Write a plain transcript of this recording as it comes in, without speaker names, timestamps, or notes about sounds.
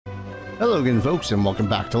Hello again, folks, and welcome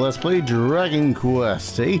back to Let's Play Dragon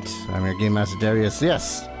Quest VIII. I'm your Game Master Darius.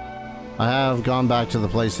 Yes, I have gone back to the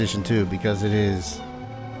PlayStation 2 because it is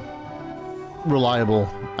reliable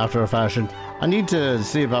after a fashion. I need to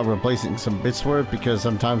see about replacing some bits for it because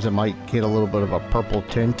sometimes it might get a little bit of a purple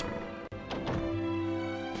tint.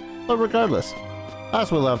 But regardless,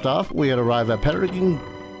 as we left off, we had arrived at Peregrine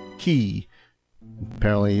Key.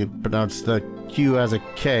 Apparently you pronounce the Q as a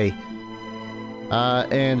K.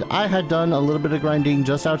 And I had done a little bit of grinding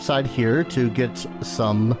just outside here to get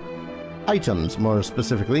some items, more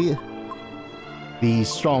specifically the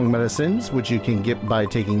strong medicines, which you can get by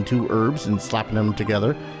taking 2 herbs and slapping them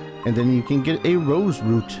together, and then you can get a rose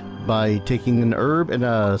root by taking an herb and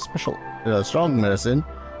a strong medicine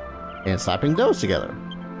and slapping those together.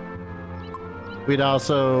 We'd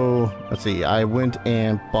also, let's see, I went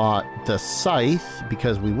and bought the scythe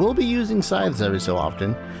because we will be using scythes every so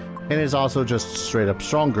often. And it's also just straight up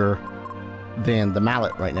stronger than the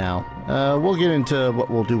mallet right now. We'll get into what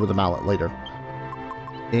we'll do with the mallet later.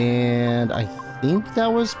 And I think that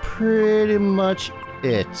was pretty much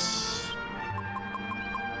it.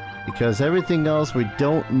 Because everything else we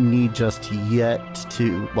don't need just yet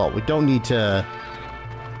to... Well, we don't need to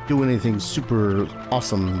do anything super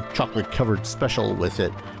awesome chocolate covered special with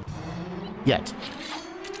it yet.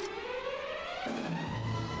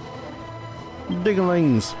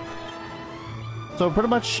 Dinglings. So pretty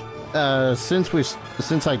much,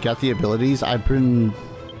 since I got the abilities, I've been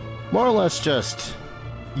more or less just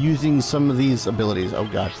using some of these abilities. Oh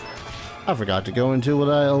god, I forgot to go into what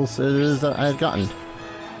else it is that I've gotten.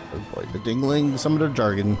 Oh boy, the dingling, some of the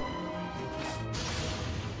jargon.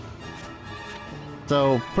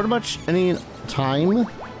 So pretty much any time,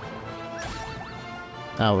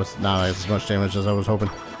 that was not as much damage as I was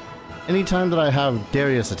hoping. Anytime that I have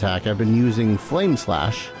Darius attack, I've been using Flame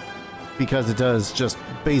Slash, because it does just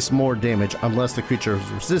base more damage unless the creature is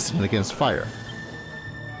resistant against fire.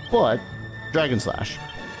 But Dragon Slash,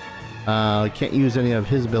 can't use any of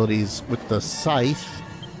his abilities with the scythe,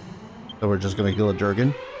 so we're just gonna kill a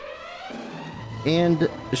Durgan. And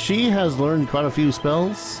she has learned quite a few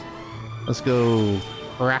spells. Let's go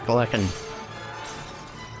Crackalakin.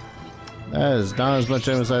 That is not as much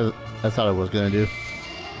damage as I thought I was gonna do.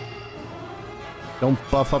 Don't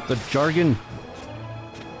buff up the jargon.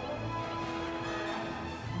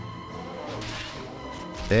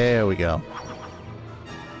 There we go.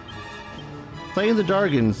 Playing the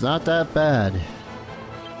jargon's not that bad.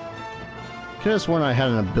 Could have sworn I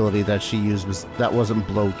had an ability that she used that wasn't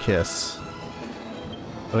Blow Kiss.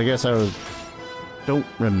 But I guess don't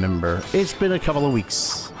remember. It's been a couple of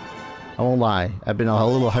weeks. I won't lie. I've been a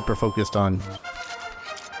little hyper focused on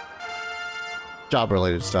job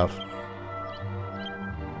related stuff.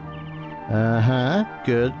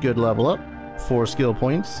 Good level up. 4 skill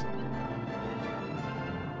points.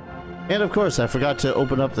 And of course, I forgot to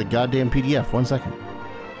open up the goddamn PDF. 1 second.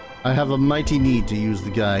 I have a mighty need to use the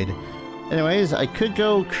guide. Anyways, I could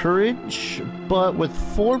go courage, but with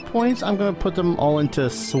 4 points, I'm going to put them all into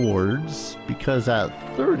swords, because at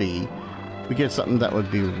 30, we get something that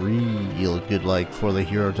would be real good like for the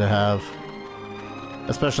hero to have.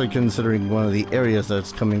 Especially considering one of the areas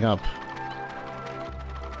that's coming up.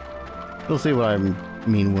 You'll see what I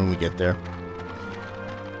mean when we get there.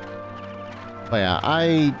 But yeah,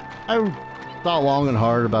 I thought long and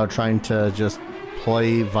hard about trying to just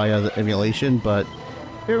play via the emulation, but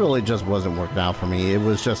it really just wasn't working out for me. It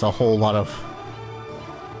was just a whole lot of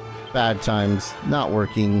bad times, not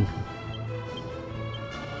working.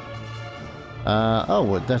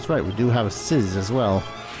 Oh, that's right, we do have a Sizz as well.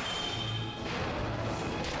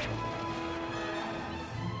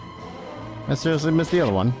 I seriously missed the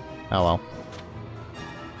other one. Oh well.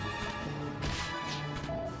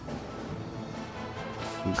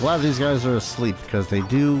 I'm glad these guys are asleep because they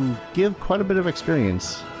do give quite a bit of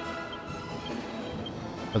experience.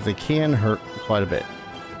 But they can hurt quite a bit.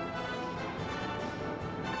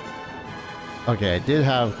 Okay, I did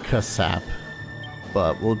have Kasap,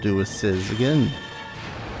 but we'll do a Sizz again.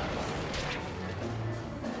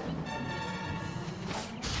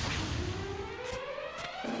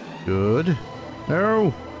 Good.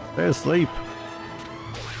 No! Stay asleep.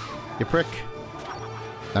 You prick.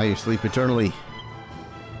 Now you sleep eternally.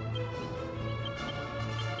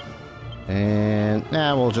 And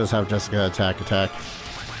nah, we'll just have Jessica attack.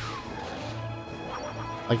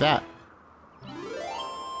 Like that.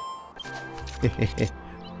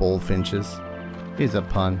 Bullfinches. He's a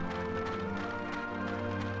pun.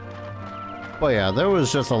 But yeah, there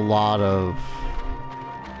was just a lot of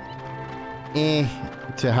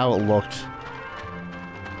to how it looked.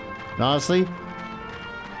 And honestly,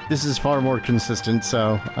 This is far more consistent,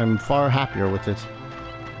 so I'm far happier with it.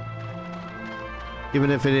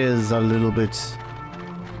 Even if it is a little bit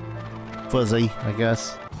fuzzy, I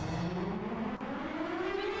guess.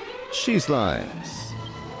 Cheese lines.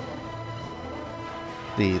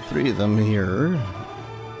 The 3 of them here.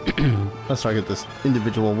 Let's target this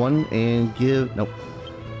individual one and give... Nope.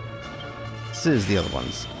 This is the other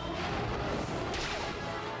ones.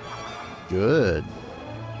 Good.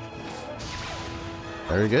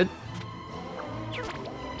 Very good.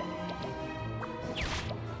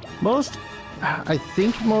 I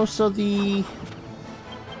think most of the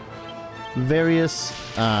various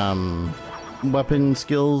weapon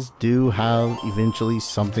skills do have eventually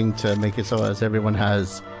something to make it so as everyone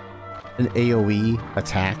has an AoE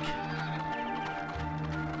attack.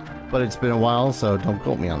 But it's been a while, so don't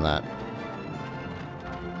quote me on that.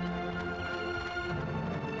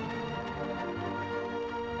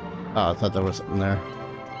 Oh, I thought there was something there.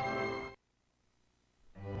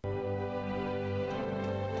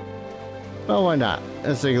 Well, why not?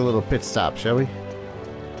 Let's take a little pit stop, shall we?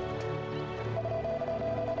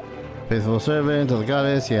 Faithful servant of the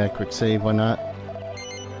goddess. Yeah, quick save, why not?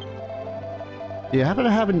 Do you happen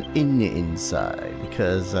to have an inn inside?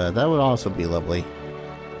 Because that would also be lovely.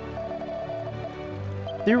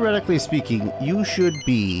 Theoretically speaking, you should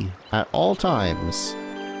be, at all times,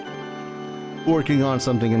 working on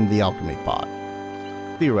something in the alchemy pot.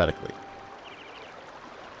 Theoretically.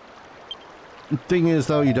 The thing is,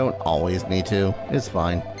 though, you don't always need to. It's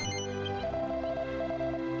fine.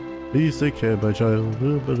 Please take care, my child.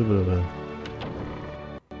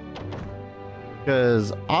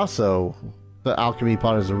 Because also, the alchemy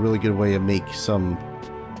pot is a really good way to make some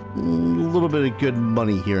little bit of good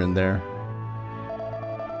money here and there.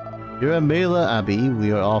 Here at Maella Abbey,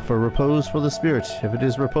 we offer repose for the spirit. If it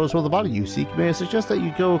is repose for the body you seek, may I suggest that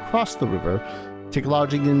you go across the river, take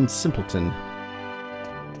lodging in Simpleton.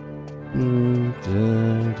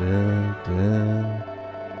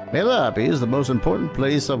 Maella Abbey is the most important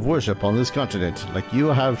place of worship on this continent. Like you,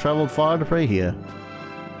 have traveled far to pray here.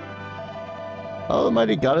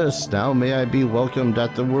 Almighty Goddess, now may I be welcomed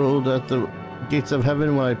at the gates of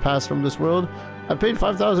heaven when I pass from this world. I paid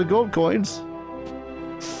 5,000 gold coins.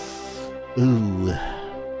 Ooh.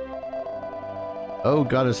 Oh,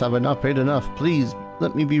 Goddess, have I not paid enough? Please,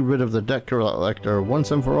 let me be rid of the debt collector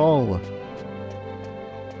once and for all.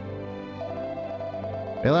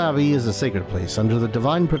 Maella Abbey is a sacred place under the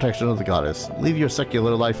divine protection of the goddess. Leave your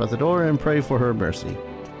secular life at the door and pray for her mercy.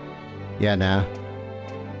 Yeah, nah.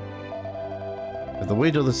 If the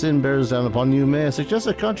weight of the sin bears down upon you, may I suggest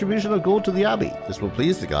a contribution of gold to the abbey. This will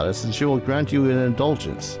please the goddess, and she will grant you an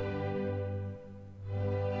indulgence.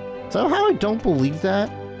 Somehow I don't believe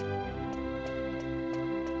that.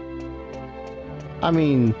 I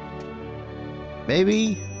mean,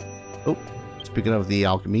 maybe. Oh, speaking of the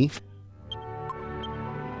alchemy.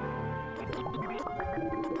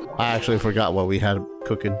 I actually forgot what we had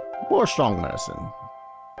cooking. More strong medicine.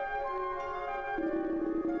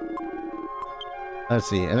 Let's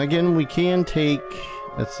see. And again, we can take...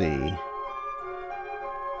 Let's see.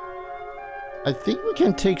 I think we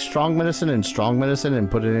can take strong medicine and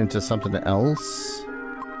put it into something else.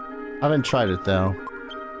 I haven't tried it, though.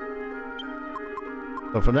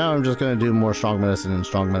 So for now, I'm just going to do more strong medicine and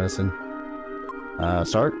strong medicine.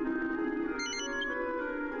 Start.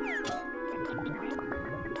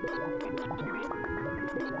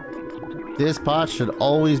 This pot should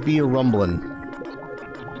always be a rumbling.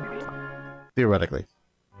 Theoretically.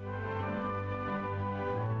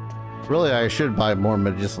 Really, I should buy more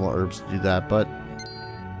medicinal herbs to do that, but...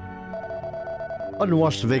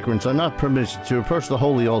 Unwashed vagrants are not permitted to approach the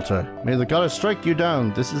holy altar. May the goddess strike you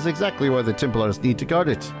down. This is exactly why the Templars need to guard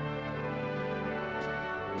it.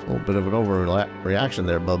 A little bit of an overreaction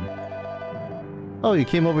there, bub. Oh, you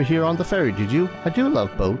came over here on the ferry, did you? I do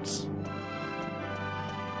love boats.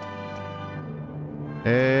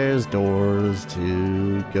 There's doors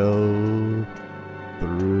to go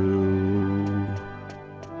through.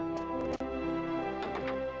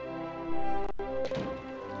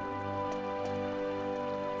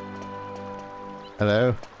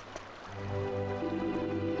 Hello?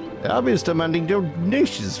 The Abbey is demanding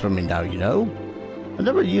donations from me now, you know. It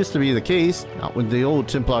never used to be the case, not when the old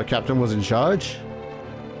Templar captain was in charge.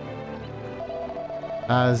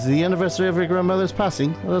 As the anniversary of your grandmother's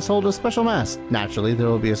passing, let us hold a special mass. Naturally, there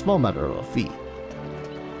will be a small matter of a fee.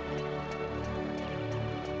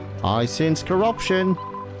 I sense corruption.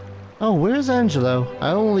 Oh, where's Angelo?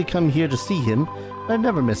 I only come here to see him. I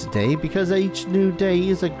never miss a day, because each new day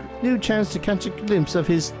is a new chance to catch a glimpse of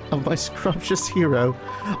my scrumptious hero.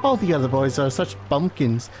 All the other boys are such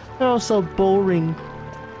bumpkins. They're all so boring.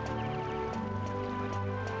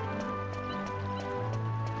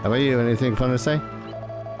 How about you? Anything fun to say?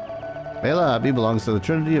 Maella Abbey belongs to the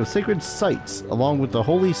Trinity of Sacred Sites, along with the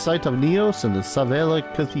Holy Site of Neos and the Savella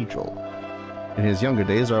Cathedral. In his younger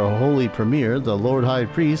days, our Holy Premier, the Lord High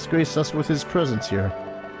Priest, graced us with his presence here.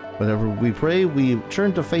 Whenever we pray, we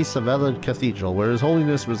turn to face Savella Cathedral, where His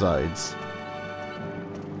Holiness resides.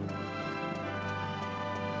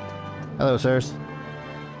 Hello, sirs.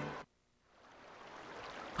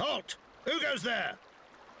 Halt! Who goes there?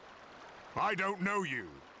 I don't know you.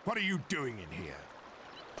 What are you doing in here?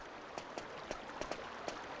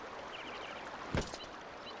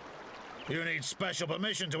 You need special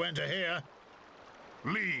permission to enter here.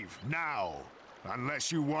 Leave now,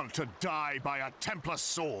 unless you want to die by a Templar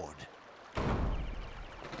sword.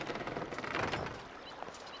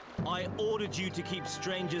 I ordered you to keep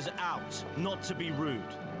strangers out, not to be rude.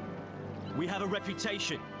 We have a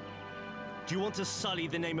reputation. Do you want to sully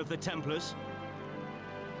the name of the Templars?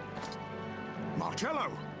 Marcello!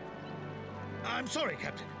 I'm sorry,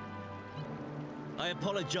 Captain. I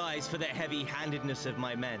apologize for the heavy-handedness of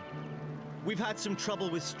my men. We've had some trouble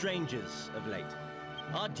with strangers of late.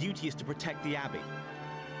 Our duty is to protect the Abbey.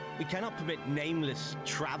 We cannot permit nameless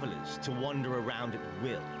travelers to wander around at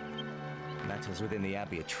will. Matters within the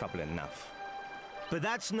Abbey are trouble enough. But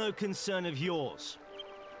that's no concern of yours.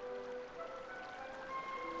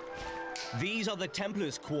 These are the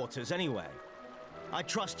Templars' quarters anyway. I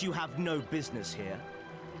trust you have no business here,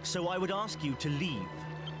 so I would ask you to leave.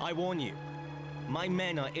 I warn you, my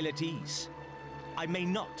men are ill at ease. I may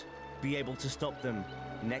not be able to stop them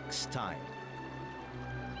next time.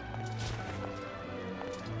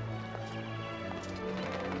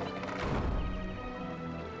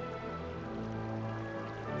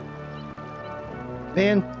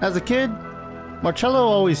 Man, as a kid, Marcello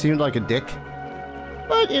always seemed like a dick.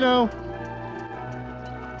 But, you know,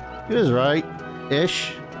 he was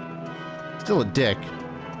right-ish. Still a dick.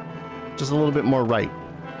 Just a little bit more right.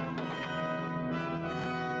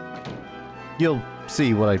 You'll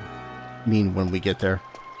see what I mean when we get there.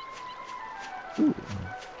 Ooh.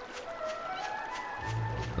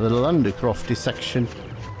 A little Undercrofty section.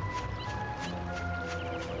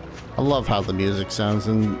 I love how the music sounds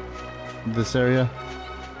in this area.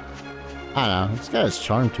 I don't know, it's got its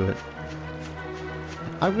charm to it.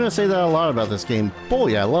 I'm gonna say that a lot about this game.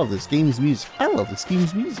 Boy, I love this game's music. I love this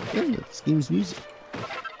game's music. I love this game's music.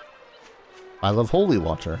 I love Holy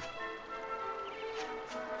Water.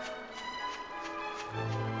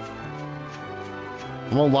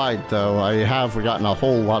 I won't lie though, I have forgotten a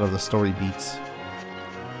whole lot of the story beats.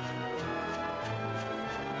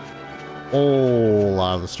 Whole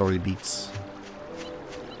lot of the story beats.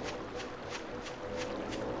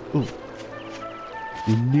 Ooh.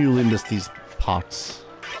 Nearly missed these pots.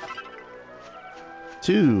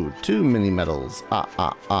 Too many medals.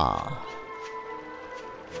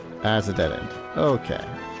 As a dead end. Okay.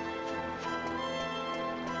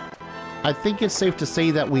 I think it's safe to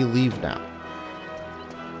say that we leave now.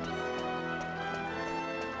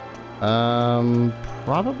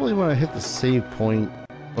 Probably want to hit the save point,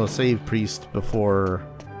 well, save priest before.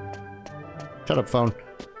 Shut up, phone.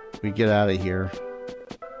 We get out of here.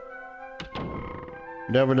 You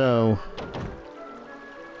never know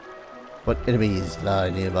what enemies lie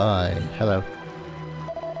nearby. Hello.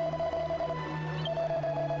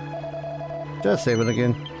 Just save it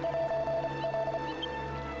again.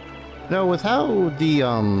 No, with how the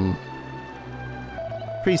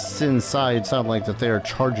priests inside sound like that they are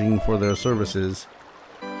charging for their services,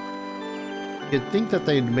 you'd think that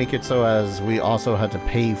they'd make it so as we also had to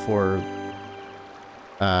pay for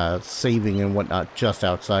saving and whatnot just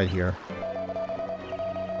outside here.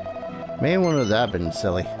 Man, wouldn't that been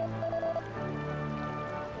silly.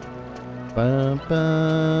 Bum,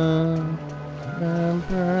 bum, bum,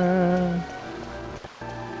 bum.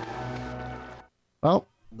 Well,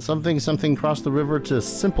 something crossed the river to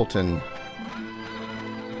Simpleton.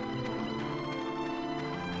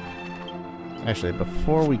 Actually,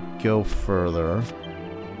 before we go further...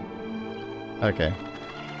 Okay.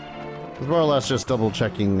 It's more or less just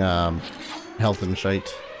double-checking health and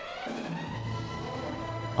shite.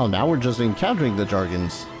 Oh, now we're just encountering the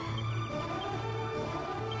jargons.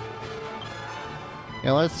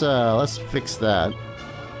 Yeah, let's fix that.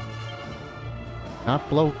 Not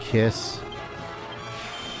blow kiss.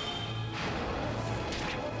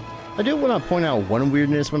 I do want to point out one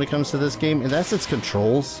weirdness when it comes to this game, and that's its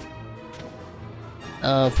controls.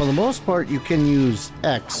 For the most part, you can use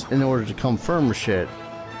X in order to confirm shit,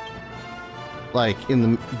 like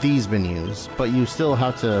in these menus, but you still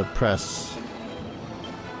have to press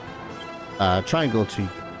triangle to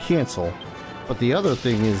cancel. But the other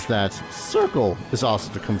thing is that circle is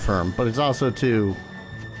also to confirm, but it's also to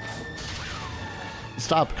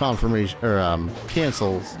stop confirmation or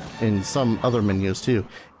cancels in some other menus too.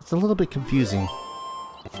 It's a little bit confusing.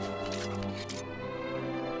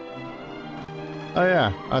 Oh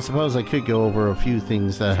yeah, I suppose I could go over a few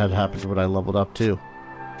things that had happened when I leveled up too.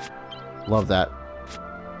 Love that.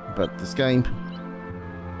 But this game,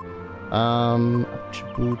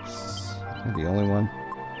 boots, the only one.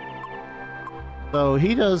 So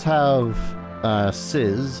he does have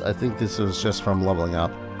Sizz. I think this was just from leveling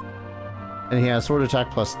up. And he has sword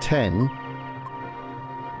attack plus 10,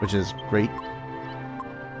 which is great.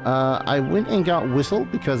 I went and got Whistle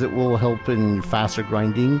because it will help in faster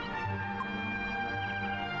grinding.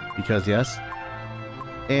 Because yes.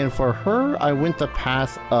 And for her, I went the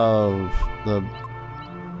path of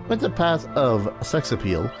sex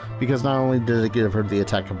appeal, because not only did it give her the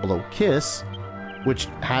attack of blow kiss, which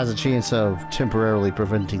has a chance of temporarily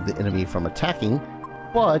preventing the enemy from attacking,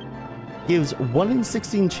 but gives 1 in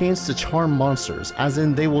 16 chance to charm monsters, as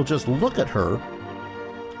in they will just look at her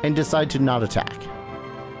and decide to not attack.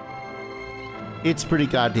 It's pretty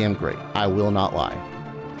goddamn great, I will not lie.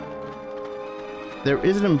 There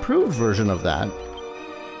is an improved version of that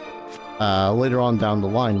later on down the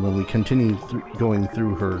line when we continue going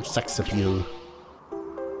through her sex appeal.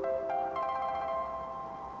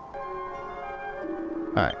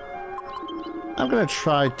 Alright. I'm gonna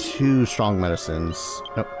try 2 strong medicines.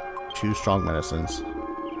 Nope. 2 strong medicines.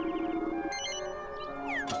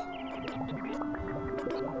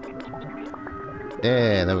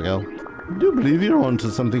 Yeah, there we go. I do believe you're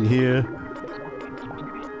onto something here.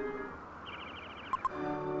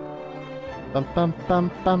 Bum bum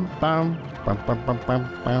bum bum bum bum bum bum bum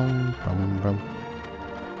bum bum bum.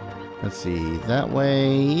 Let's see, that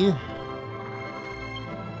way.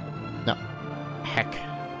 No. Heck.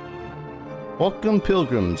 Welcome,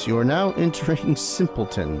 pilgrims. You are now entering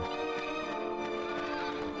Simpleton.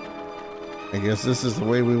 I guess this is the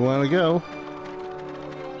way we want to go.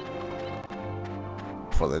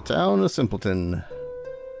 For the town of Simpleton.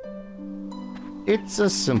 It's a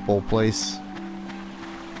simple place.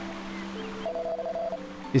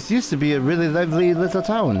 This used to be a really lively little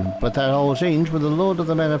town, but that all changed when the Lord of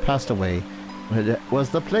the Manor passed away. It was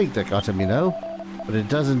the plague that got him, you know. But it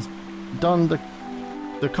doesn't done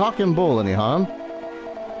the cock and bull any harm.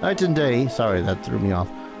 Night and day, sorry, that threw me off.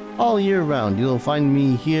 All year round, you'll find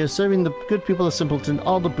me here serving the good people of Simpleton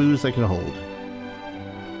all the booze they can hold.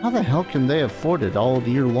 How the hell can they afford it all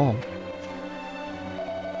year long?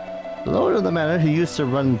 The Lord of the Manor, who used to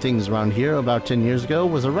run things around here about 10 years ago,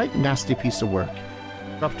 was a right nasty piece of work.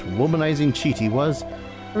 Corrupt, womanizing cheat he was.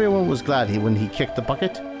 Everyone was glad when he kicked the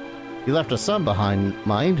bucket. He left a son behind,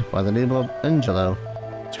 mind, by the name of Angelo.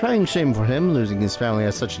 It's crying shame for him, losing his family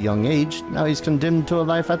at such a young age. Now he's condemned to a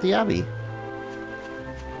life at the Abbey.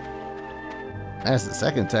 That's the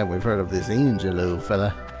second time we've heard of this Angelo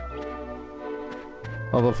fella.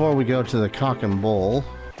 Well, before we go to the cock and bull,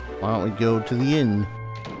 why don't we go to the inn?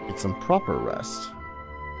 Get some proper rest.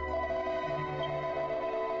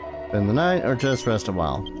 Spend the night or just rest a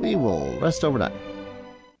while? We will rest overnight.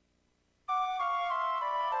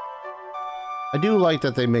 I do like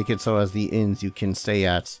that they make it so as the inns you can stay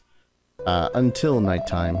at until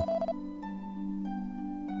nighttime.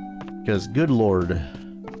 Because good lord.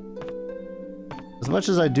 As much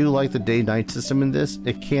as I do like the day-night system in this,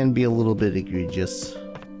 it can be a little bit egregious.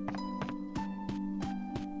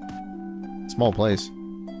 Small place.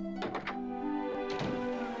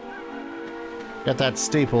 Got that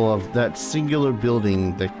staple of that singular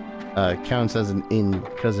building that counts as an inn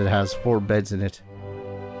because it has 4 beds in it.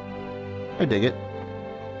 I dig it.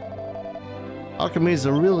 Alchemy is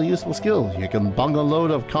a really useful skill. You can bung a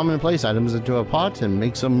load of commonplace items into a pot and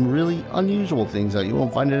make some really unusual things that you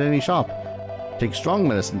won't find at any shop. Take strong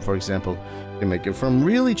medicine, for example. You can make it from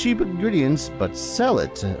really cheap ingredients, but sell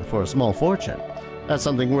it for a small fortune. That's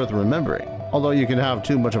something worth remembering. Although you can have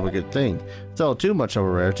too much of a good thing. Sell too much of a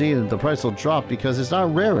rarity and the price will drop because it's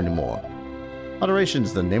not rare anymore. Moderation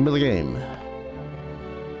is the name of the game.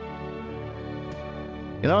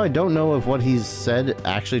 You know, I don't know if what he's said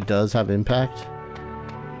actually does have impact.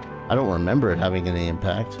 I don't remember it having any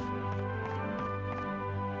impact.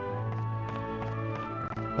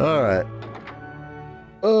 Alright.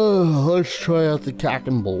 Let's try out the cock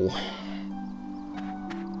and bull.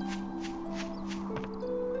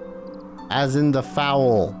 As in the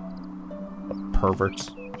fowl.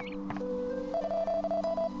 Perverts.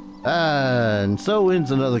 And so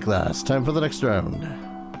ends another class. Time for the next round.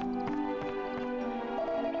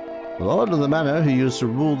 The Lord of the Manor, who used to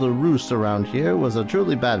rule the roost around here, was a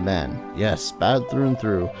truly bad man. Yes, bad through and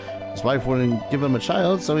through. His wife wouldn't give him a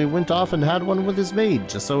child, so he went off and had one with his maid,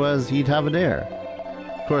 just so as he'd have an heir.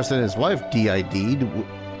 Of course, then his wife,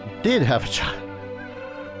 did have a child.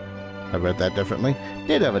 I read that differently.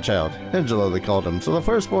 Did have a child. Angelo, they called him, so the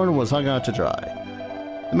firstborn was hung out to dry.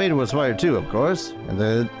 The maiden was fired too, of course, and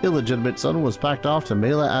the illegitimate son was packed off to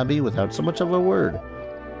Maella Abbey without so much of a word.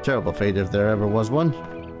 Terrible fate if there ever was one.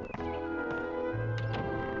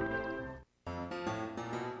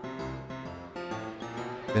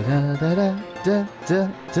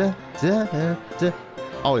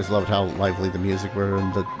 Always loved how lively the music were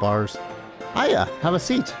in the bars. Hiya, have a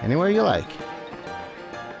seat, anywhere you like.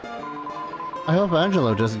 I hope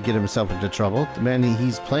Angelo doesn't get himself into trouble. The man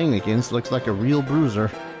he's playing against looks like a real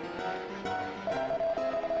bruiser.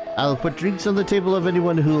 I'll put drinks on the table of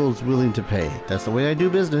anyone who's willing to pay. That's the way I do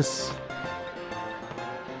business.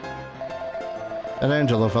 That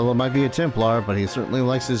Angelo fellow might be a Templar, but he certainly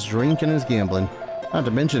likes his drink and his gambling. Not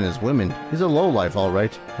to mention his women. He's a lowlife, all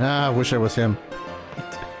right. I wish I was him.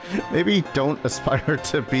 Maybe don't aspire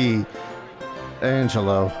to be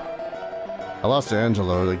Angelo. I lost to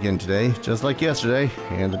Angelo again today, just like yesterday,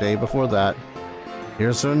 and the day before that.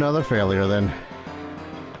 Here's to another failure, then.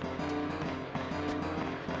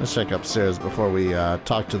 Let's check upstairs before we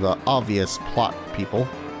talk to the obvious plot people.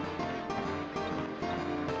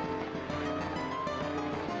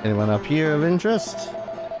 Anyone up here of interest?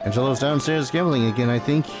 Angelo's downstairs gambling again, I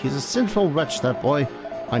think. He's a sinful wretch, that boy.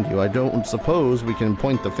 Mind you, I don't suppose we can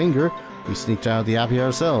point the finger. We sneaked out of the Abbey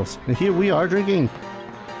ourselves, and here we are drinking.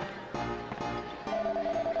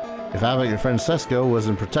 If Abbey Francesco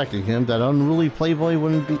wasn't protecting him, that unruly playboy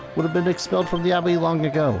would have been expelled from the Abbey long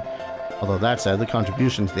ago. Although that said, the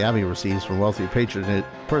contributions the Abbey receives from wealthy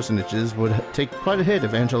personages would take quite a hit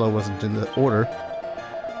if Angelo wasn't in the order.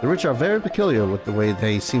 The rich are very peculiar with the way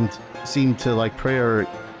they seem to like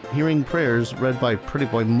hearing prayers read by pretty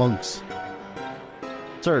boy monks.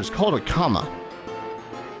 Sir, it's called a comma.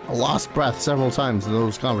 I lost breath several times in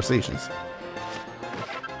those conversations.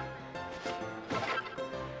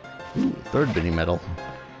 Ooh, third Benny medal.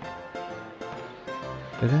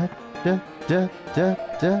 I'm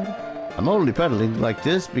only peddling like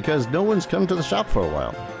this because no one's come to the shop for a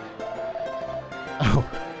while. Oh.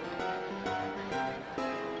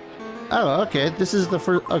 Oh, okay, this is the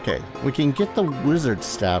first... Okay, we can get the wizard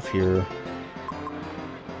staff here.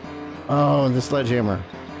 Oh, and the sledgehammer.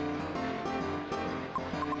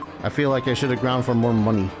 I feel like I should have ground for more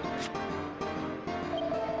money.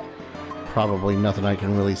 Probably nothing I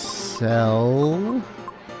can really sell.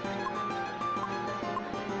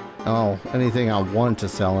 Oh, anything I want to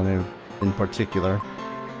sell in particular.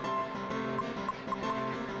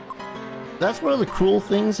 That's one of the cool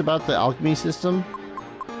things about the alchemy system.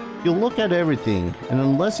 You'll look at everything, and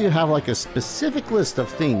unless you have like a specific list of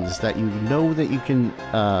things that you know that you can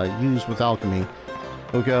use with alchemy,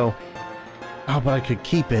 you'll go, oh, but I could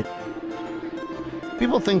keep it.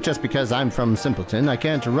 People think just because I'm from Simpleton, I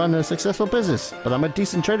can't run a successful business, but I'm a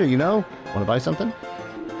decent trader, you know? Want to buy something?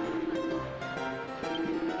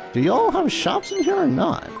 Do y'all have shops in here or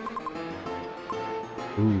not?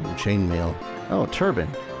 Ooh, chainmail. Oh, turban.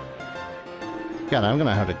 God, I'm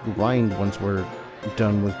gonna have to grind once we're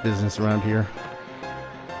done with business around here.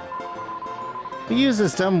 We use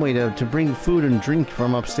this dumbwaiter to bring food and drink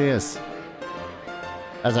from upstairs.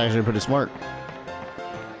 That's actually pretty smart.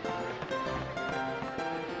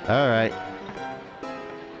 Alright.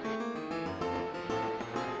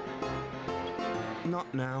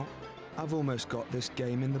 Not now. I've almost got this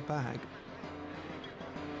game in the bag.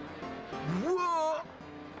 What?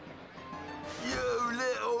 You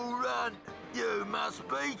little runt! You must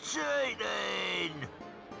be cheating!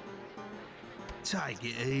 Take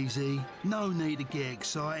it easy. No need to get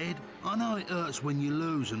excited. I know it hurts when you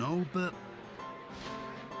lose and all, but...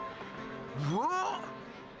 What?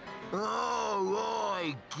 Oh,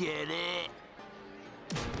 I get it.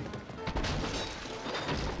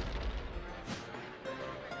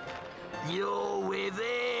 You're with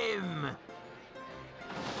him.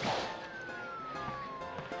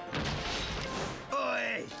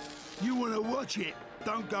 Oi! You want to watch it?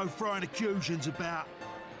 Don't go throwing accusations about.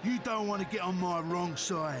 You don't want to get on my wrong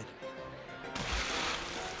side.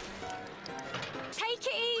 Take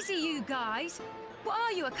it easy, you guys. What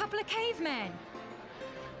are you, a couple of cavemen?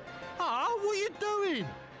 Oh, what are you doing?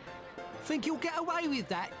 Think you'll get away with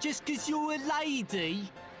that just 'cause you're a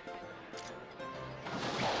lady?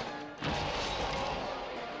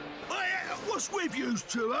 What's with you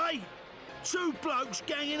two, eh? Two blokes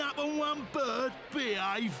ganging up on one bird?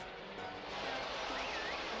 Behave.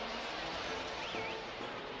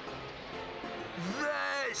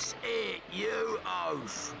 That's it, you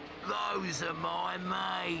oaf. Those are my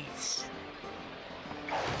mates.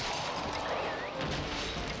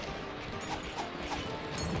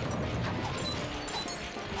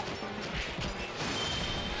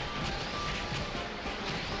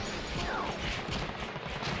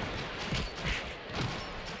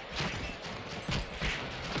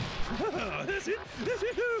 That's it. That's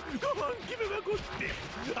it. Go on, give him a good biff.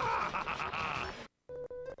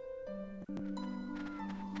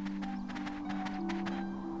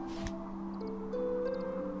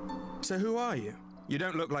 So who are you? You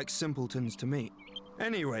don't look like simpletons to me.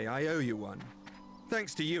 Anyway, I owe you one.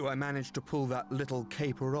 Thanks to you, I managed to pull that little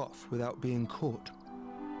caper off without being caught.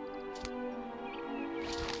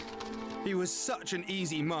 He was such an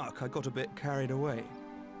easy mark, I got a bit carried away.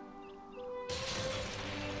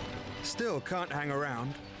 Still can't hang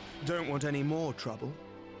around. Don't want any more trouble.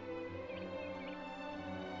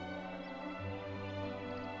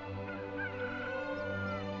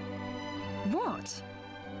 What?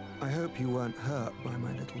 I hope you weren't hurt by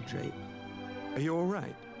my little jape. Are you all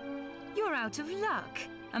right? You're out of luck.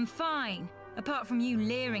 I'm fine, apart from you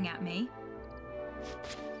leering at me.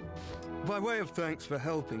 By way of thanks for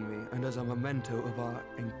helping me, and as a memento of our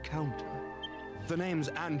encounter, the name's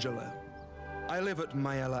Angelo. I live at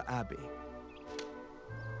Maella Abbey.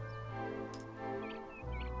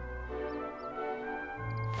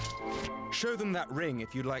 Show them that ring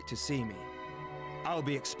if you'd like to see me. I'll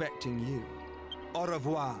be expecting you. Au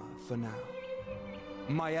revoir for now.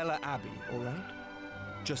 Maella Abbey, all right?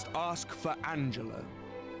 Just ask for Angelo.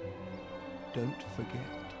 Don't forget.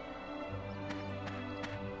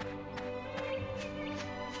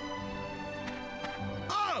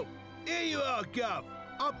 Oh! Here you are, Gov.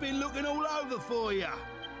 I've been looking all over for you.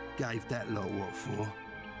 Gave that lot what for.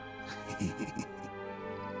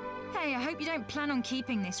 Hey, I hope you don't plan on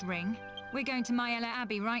keeping this ring. We're going to Maella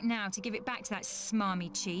Abbey right now to give it back to that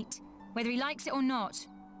smarmy cheat, whether he likes it or not.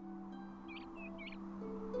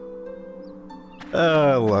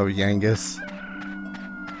 Hello, Yangus.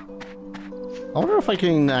 I wonder if I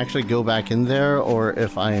can actually go back in there, or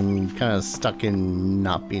if I'm kind of stuck in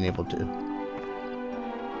not being able to.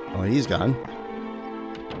 Oh, he's gone.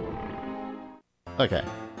 Okay.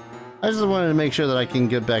 I just wanted to make sure that I can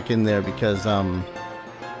get back in there because,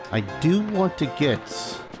 I do want to get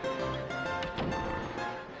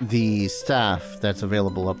the staff that's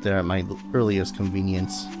available up there at my earliest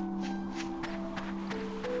convenience.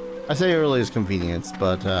 I say earliest convenience,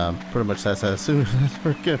 but pretty much that's as soon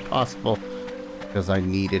as possible because I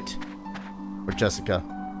need it for Jessica.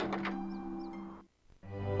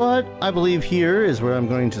 But I believe here is where I'm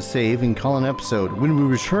going to save and call an episode. When we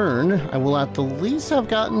return, I will at the least have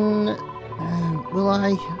gotten... will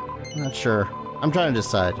I? I'm not sure. I'm trying to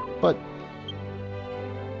decide, but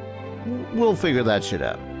we'll figure that shit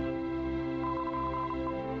out.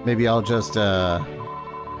 Maybe I'll just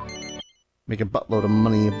make a buttload of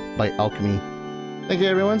money by alchemy. Thank you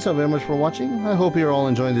everyone so very much for watching. I hope you're all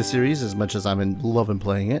enjoying this series as much as I'm loving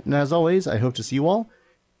playing it. And as always, I hope to see you all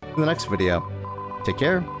in the next video. Take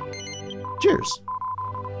care. Cheers.